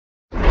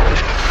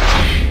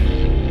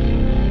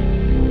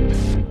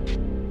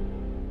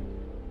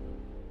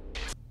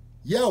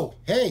Yo,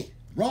 hey,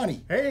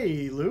 Ronnie.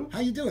 Hey, Lou. How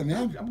you doing,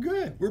 man? I'm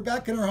good. We're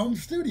back in our home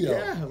studio.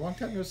 Yeah, a long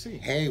time no see.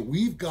 Hey,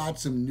 we've got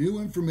some new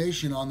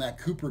information on that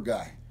Cooper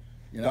guy.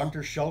 You know?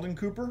 Dr. Sheldon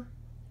Cooper?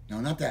 No,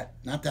 not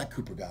that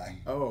Cooper guy.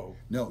 Oh.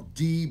 No,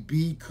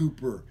 D.B.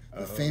 Cooper,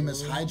 the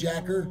famous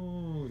hijacker.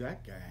 Oh,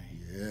 that guy.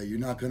 Yeah, you're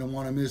not going to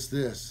want to miss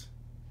this.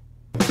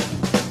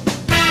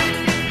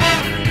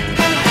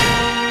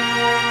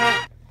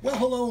 Well,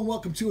 hello and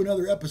welcome to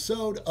another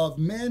episode of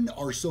Men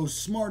Are So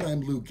Smart. I'm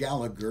Lou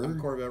Gallagher. I'm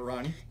Corvette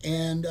Ronnie.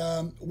 And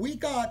we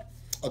got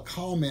a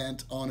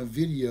comment on a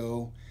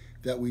video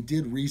that we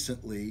did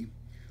recently,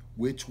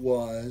 which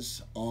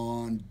was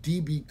on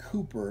D.B.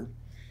 Cooper,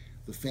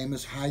 the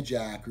famous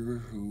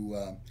hijacker who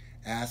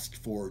asked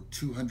for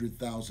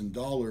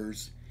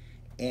 $200,000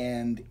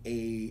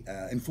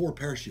 and 4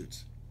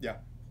 parachutes. Yeah.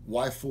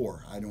 Why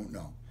 4? I don't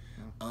know.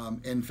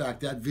 In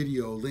fact, that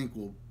video link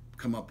will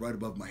come up right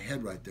above my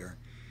head right there.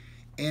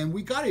 And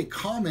we got a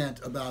comment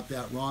about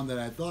that, Ron, that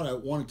I thought I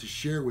wanted to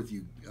share with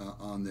you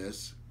on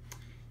this.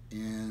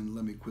 And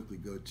let me quickly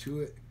go to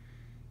it.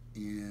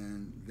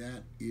 And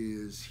that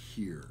is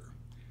here.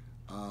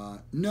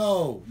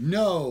 No,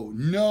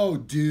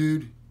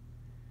 dude.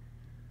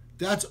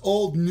 That's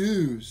old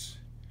news.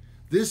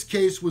 This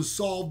case was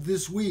solved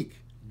this week.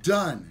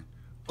 Done.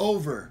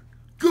 Over.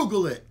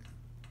 Google it.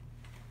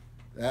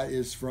 That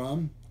is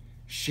from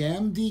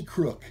Shamdy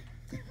Crook.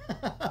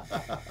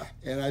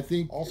 And I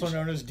think Also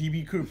known as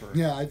D.B. Cooper.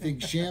 Yeah, I think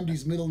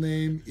Shamdy's middle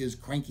name is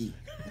Cranky.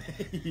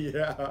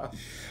 Yeah.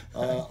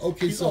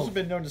 Okay, He's also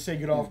been known to say,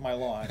 "Get off my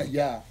lawn."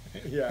 Yeah.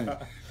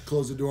 Yeah.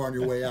 Close the door on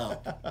your way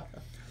out.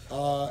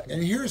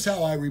 And here's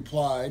how I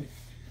replied.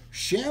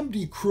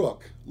 Shamdy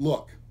Crook,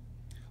 look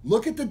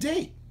at the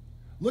date.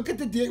 Look at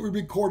the date we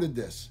recorded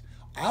this.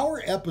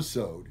 Our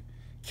episode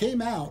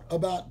came out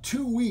about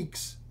 2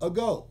 weeks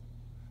ago,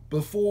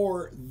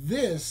 before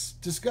this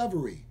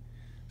discovery.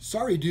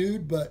 Sorry,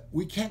 dude, but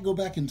we can't go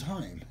back in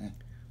time.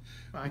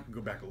 I can go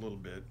back a little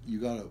bit.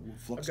 You got a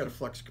flux? I've got a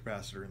flux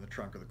capacitor in the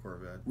trunk of the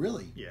Corvette.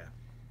 Really? Yeah.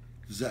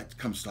 Does that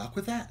come stock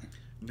with that?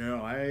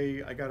 No,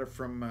 I got it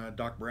from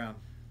Doc Brown.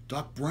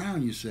 Doc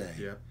Brown, you say?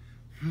 Yeah.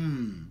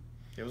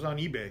 It was on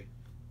eBay.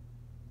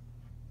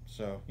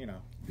 So, you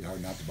know. It'd be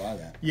hard not to buy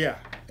that. Yeah.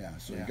 Yeah,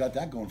 so Yeah. you got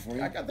that going for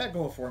you. I got that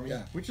going for me,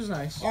 Yeah. which is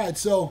nice. All right,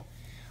 so,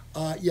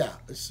 yeah.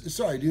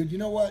 Sorry, dude. You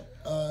know what?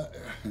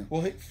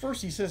 Well,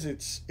 first he says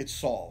it's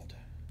solved.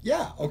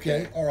 Yeah,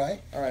 okay. All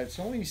right. All right,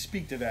 so let me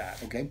speak to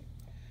that. Okay.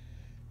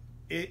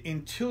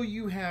 Until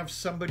you have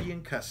somebody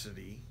in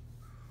custody,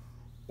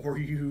 or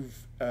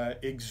you've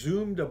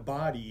exhumed a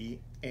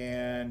body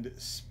and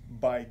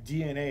by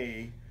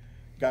DNA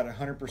got a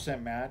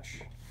 100%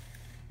 match,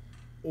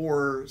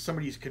 or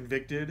somebody's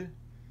convicted,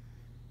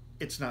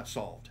 it's not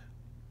solved.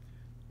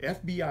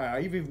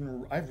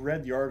 FBI, I've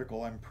read the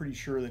article, I'm pretty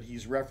sure that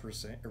he's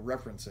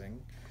referencing,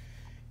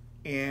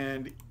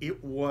 and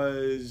it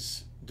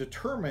was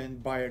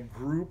determined by a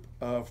group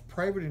of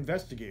private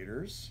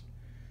investigators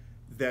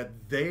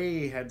that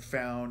they had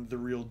found the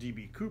real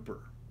D.B.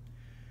 Cooper.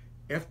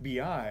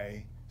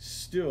 FBI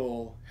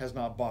still has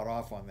not bought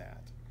off on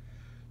that.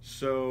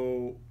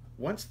 So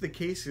once the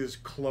case is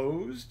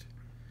closed,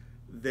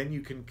 then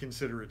you can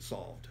consider it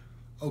solved.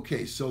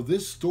 Okay, so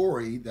this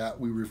story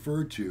that we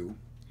referred to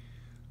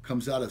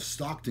comes out of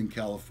Stockton,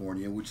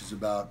 California, which is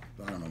about,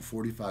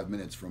 45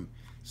 minutes from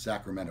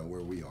Sacramento,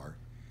 where we are.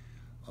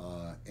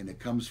 And it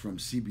comes from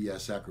CBS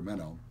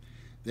Sacramento.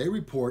 They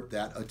report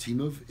that a team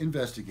of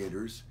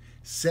investigators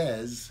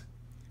says,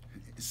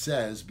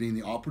 being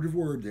the operative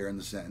word there in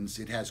the sentence,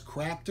 it has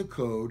cracked a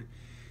code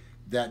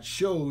that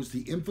shows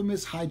the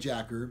infamous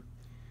hijacker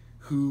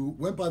who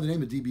went by the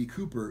name of D.B.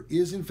 Cooper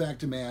is in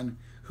fact a man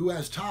who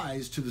has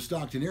ties to the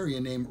Stockton area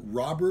named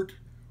Robert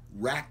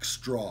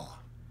Rackstraw.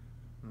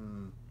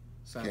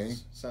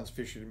 Sounds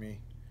fishy to me.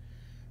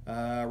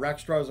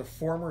 Rackstraw is a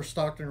former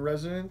Stockton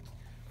resident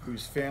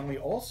whose family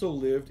also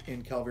lived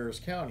in Calaveras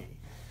County.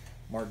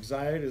 Mark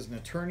Zayed is an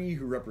attorney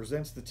who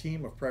represents the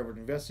team of private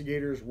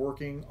investigators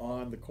working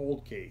on the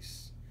cold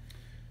case.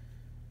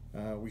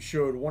 We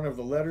showed one of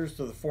the letters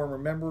to the former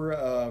member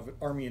of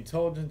Army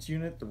Intelligence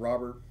Unit that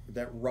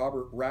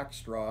Robert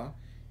Rackstraw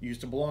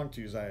used to belong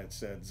to, Zayed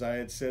said.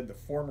 Zayed said the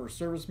former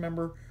service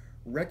member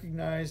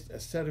recognized a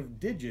set of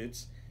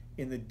digits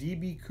in the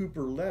D.B.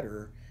 Cooper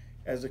letter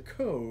as a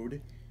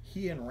code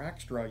he and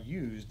Rackstraw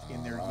used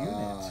in their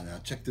unit. Now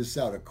check this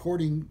out.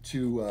 According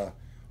to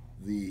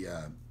the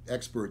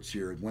experts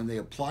here, when they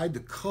applied the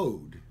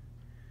code,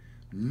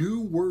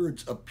 new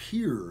words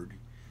appeared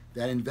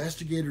that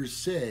investigators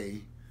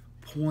say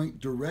point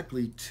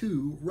directly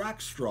to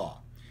Rackstraw.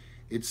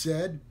 It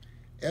said,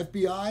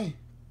 FBI,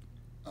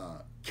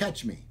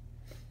 catch me.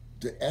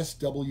 The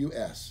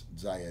SWS,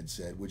 Zayed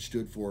said, which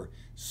stood for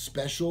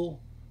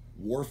Special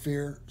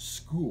Warfare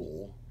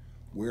School,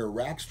 where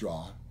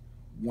Rackstraw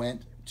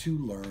went to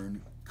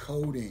learn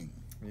coding.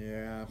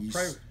 Yeah.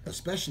 He's a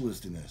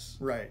specialist in this.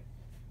 Right.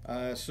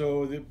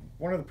 So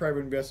one of the private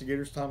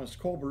investigators, Thomas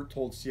Colbert,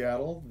 told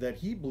Seattle that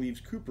he believes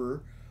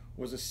Cooper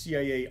was a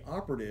CIA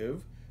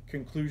operative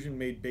conclusion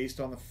made based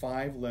on the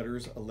 5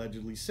 letters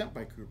allegedly sent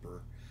by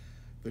Cooper.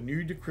 The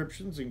new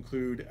decryptions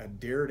include a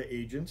dare to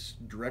agents,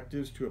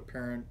 directives to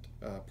apparent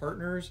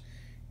partners,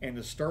 and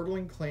a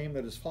startling claim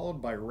that is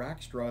followed by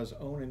Rackstraw's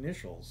own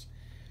initials.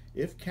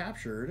 If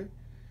captured,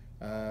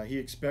 he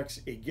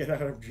expects a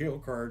get-out-of-jail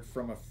card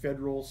from a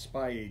federal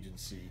spy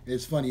agency.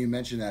 It's funny you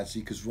mention that, see,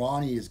 because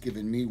Ronnie has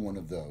given me one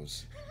of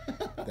those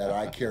that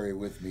I carry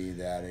with me.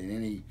 That in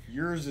any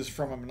Yours is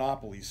from a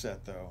Monopoly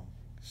set, though,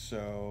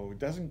 so it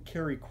doesn't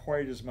carry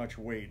quite as much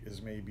weight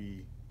as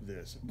maybe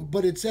this.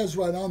 but it says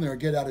right on there,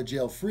 get out of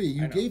jail free.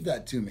 You gave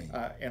that to me.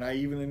 And I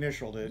even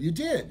initialed it. You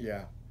did?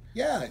 Yeah.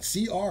 Yeah, it's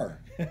CR.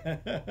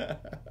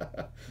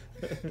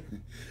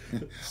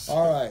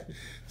 All right.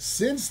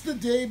 Since the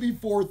day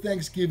before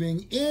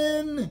Thanksgiving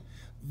in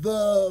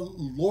the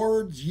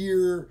Lord's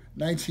year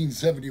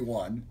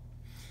 1971,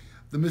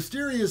 the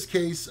mysterious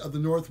case of the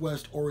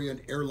Northwest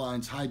Orient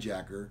Airlines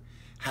hijacker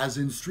has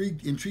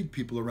intrigued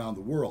people around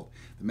the world.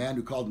 The man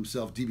who called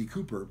himself D.B.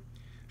 Cooper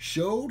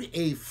showed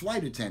a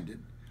flight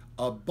attendant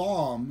a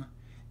bomb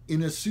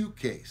in a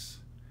suitcase,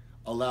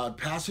 allowed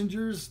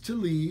passengers to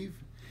leave,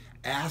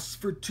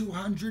 asked for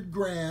 200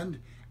 grand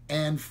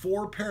and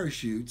 4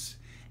 parachutes,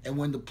 and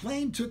when the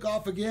plane took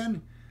off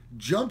again,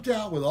 jumped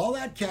out with all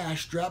that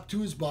cash strapped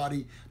to his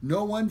body.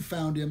 No one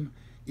found him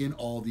in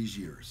all these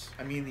years.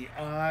 I mean, the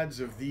odds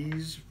of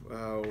these,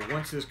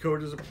 once this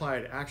code is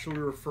applied, actually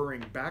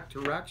referring back to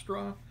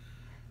Rackstraw,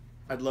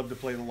 I'd love to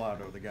play the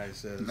lotto, the guy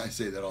says. And I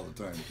say that all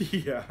the time.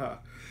 Yeah.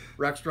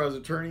 Rackstraw's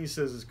attorney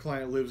says his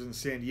client lives in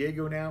San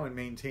Diego now and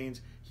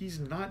maintains he's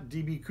not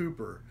D.B.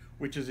 Cooper,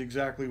 which is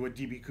exactly what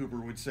D.B. Cooper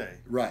would say.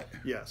 Right.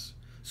 Yes.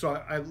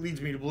 So it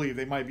leads me to believe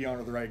they might be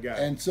onto the right guy.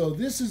 And so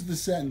this is the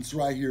sentence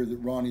right here, that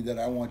Ronnie, that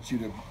I want you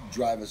to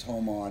drive us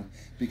home on,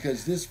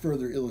 because this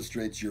further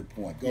illustrates your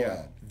point. Go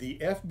ahead. The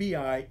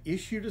FBI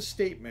issued a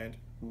statement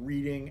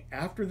reading,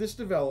 after this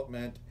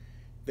development,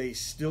 they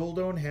still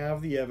don't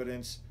have the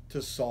evidence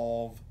to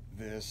solve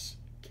this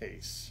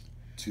case.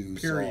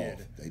 Period.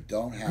 Solve. They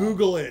don't have.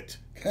 Google it.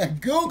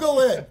 Google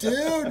it,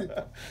 dude.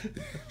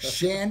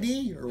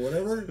 Shandy or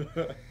whatever.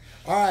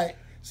 All right.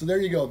 So there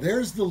you go.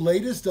 There's the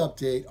latest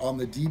update on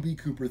the D.B.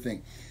 Cooper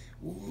thing.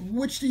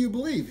 Which do you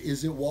believe?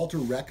 Is it Walter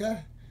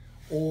Recca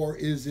or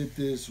is it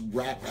this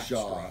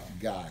Rackshaw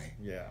guy?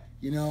 Yeah.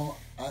 You know,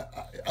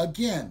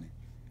 again,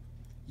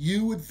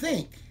 you would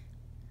think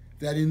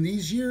that in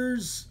these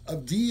years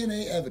of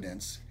DNA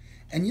evidence,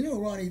 and you know,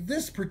 Ronnie,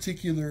 this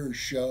particular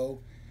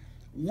show,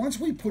 once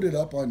we put it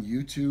up on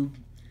YouTube,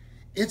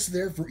 it's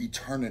there for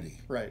eternity.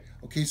 Right.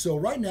 Okay, so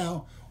right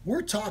now,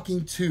 we're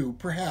talking to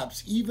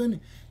perhaps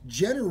even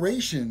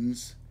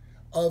generations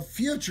of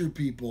future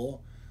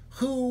people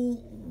who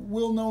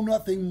will know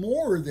nothing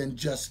more than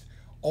just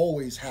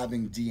always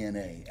having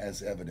DNA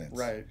as evidence.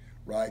 Right.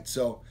 Right.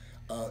 So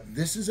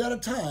this is at a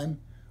time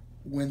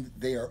when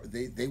they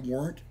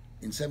weren't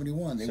in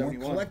 71. They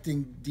weren't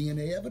collecting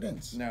DNA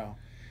evidence. No.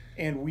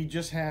 And we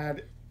just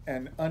had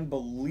an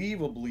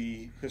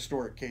unbelievably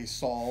historic case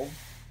solved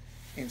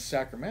in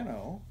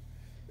Sacramento.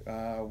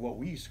 What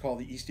we used to call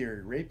the East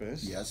Area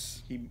Rapist.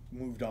 Yes. He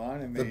moved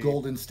on, and the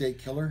Golden State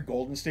Killer.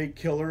 Golden State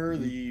Killer,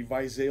 the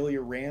Visalia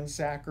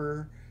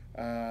ransacker.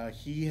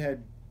 He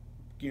had,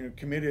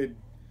 committed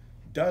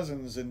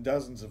dozens and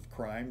dozens of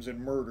crimes and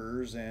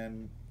murders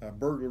and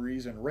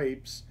burglaries and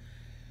rapes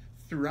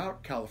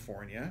throughout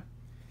California,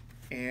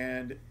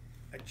 and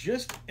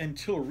just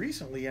until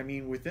recently, I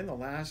mean, within the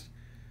last,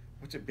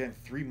 what's it been,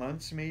 3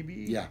 months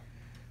maybe? Yeah.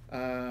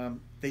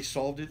 They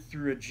solved it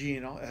through a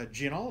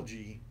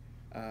genealogy.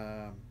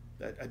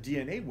 A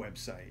DNA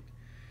website.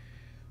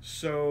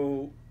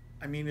 So,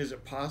 I mean, is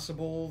it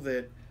possible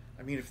that,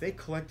 if they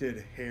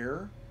collected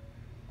hair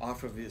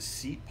off of his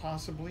seat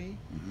possibly,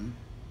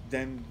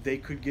 then they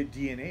could get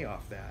DNA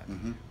off that,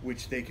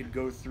 which they could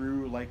go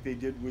through like they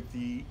did with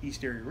the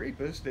East Area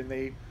Rapist, and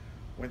they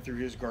went through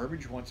his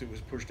garbage once it was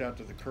pushed out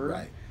to the curb.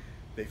 Right.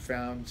 They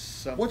found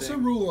something. What's the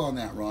rule on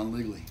that, Ron,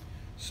 legally?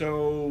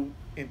 So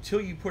until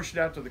you push it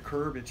out to the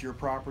curb, it's your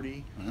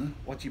property.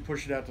 Once you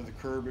push it out to the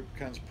curb, it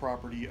becomes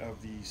property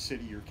of the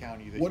city or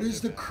county that What you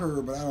is live the in.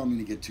 curb? I don't mean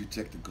to get too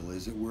technical.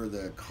 Is it where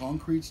the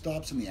concrete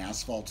stops and the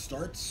asphalt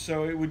starts?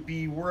 So it would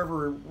be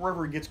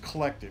wherever it gets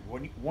collected.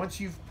 Once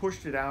you've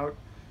pushed it out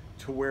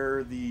to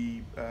where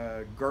the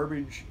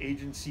garbage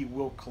agency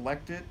will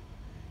collect it,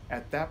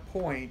 at that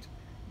point,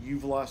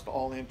 you've lost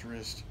all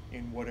interest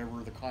in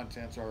whatever the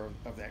contents are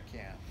of that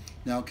can.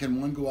 Now, can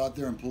one go out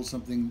there and pull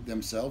something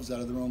themselves out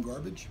of their own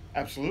garbage?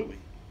 Absolutely.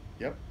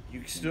 Yep. You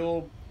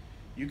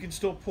can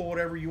still pull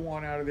whatever you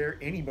want out of there.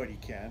 Anybody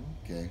can.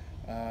 Okay.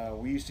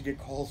 We used to get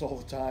calls all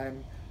the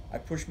time. I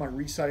push my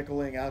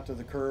recycling out to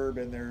the curb,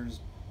 and there's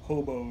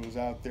hobos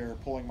out there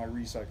pulling my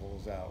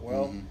recyclables out.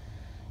 Well,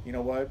 you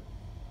know what?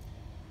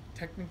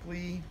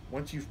 Technically,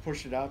 once you've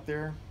pushed it out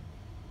there,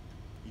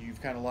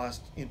 you've kind of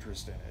lost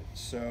interest in it.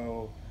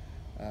 So,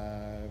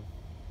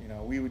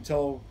 we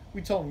tell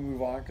them to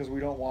move on, because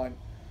we don't want,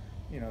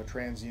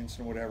 transients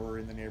and whatever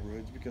in the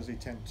neighborhoods, because they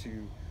tend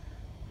to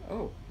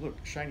oh, look,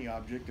 shiny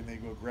object, and they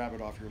go grab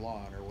it off your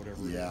lawn or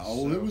whatever. Yeah. It is.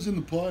 Oh, So, it was in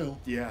the pile.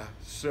 yeah.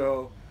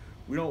 So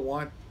we don't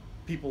want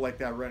people like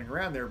that running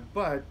around there,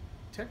 but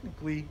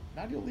technically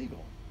not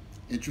illegal.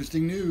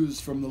 Interesting news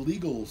from the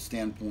legal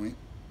standpoint,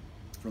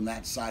 from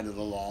that side of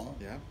the law.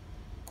 Yeah.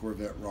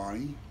 Corvette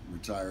Ronnie,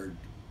 retired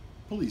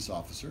police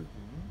officer,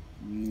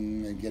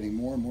 Mm-hmm. and getting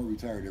more and more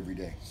retired every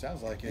day.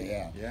 Sounds like it.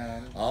 Yeah.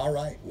 Yeah. All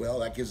right. Well,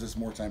 that gives us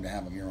more time to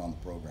have him here on the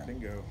program.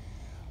 Bingo.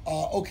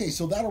 Okay,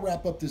 so that'll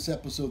wrap up this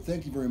episode.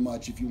 Thank you very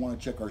much. If you want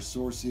to check our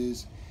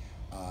sources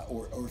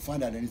or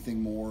find out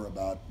anything more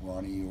about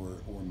Ronnie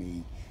or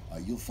me,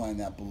 you'll find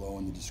that below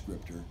in the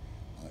descriptor.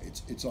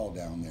 It's all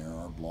down there,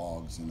 our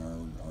blogs and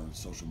our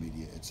social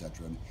media,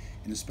 etc.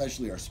 And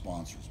especially our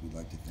sponsors. We'd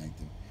like to thank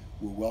them.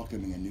 We're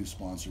welcoming a new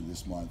sponsor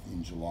this month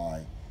in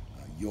July,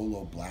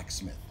 Yolo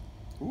Blacksmith.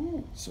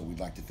 Ooh. So we'd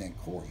like to thank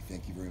Corey.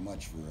 Thank you very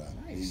much for being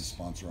a Nice.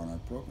 sponsor on our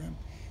program.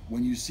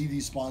 When you see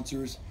these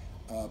sponsors,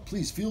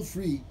 please feel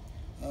free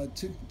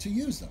to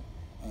use them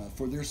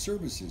for their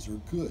services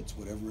or goods,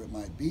 whatever it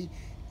might be,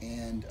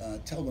 and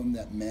tell them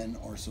that Men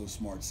Are So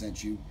Smart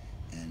sent you,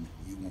 and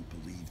you won't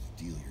believe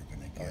the deal you're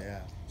going to get. Oh,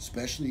 yeah.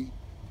 Especially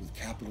with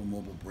Capital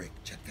Mobile Break.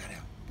 Check that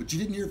out. But you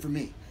didn't hear it from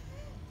me.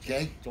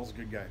 Okay? Joel's a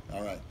good guy.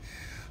 All right.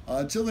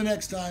 Until the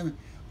next time,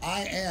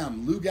 I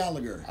am Lou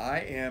Gallagher. I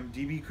am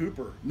DB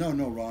Cooper. No,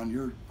 Ron,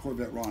 you're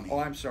Corvette Ronnie. Oh,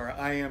 I'm sorry.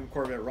 I am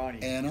Corvette Ronnie.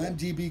 And I'm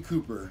DB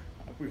Cooper.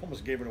 We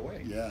almost gave it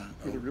away. Yeah.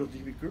 Who the real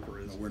DB Cooper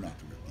is. No, we're not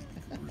the real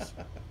DB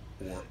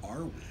Coopers. Or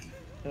are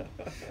we?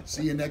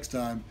 See you next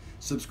time.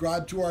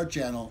 Subscribe to our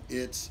channel.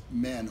 It's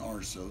Men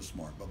Are So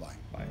Smart. Bye-bye.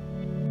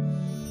 Bye.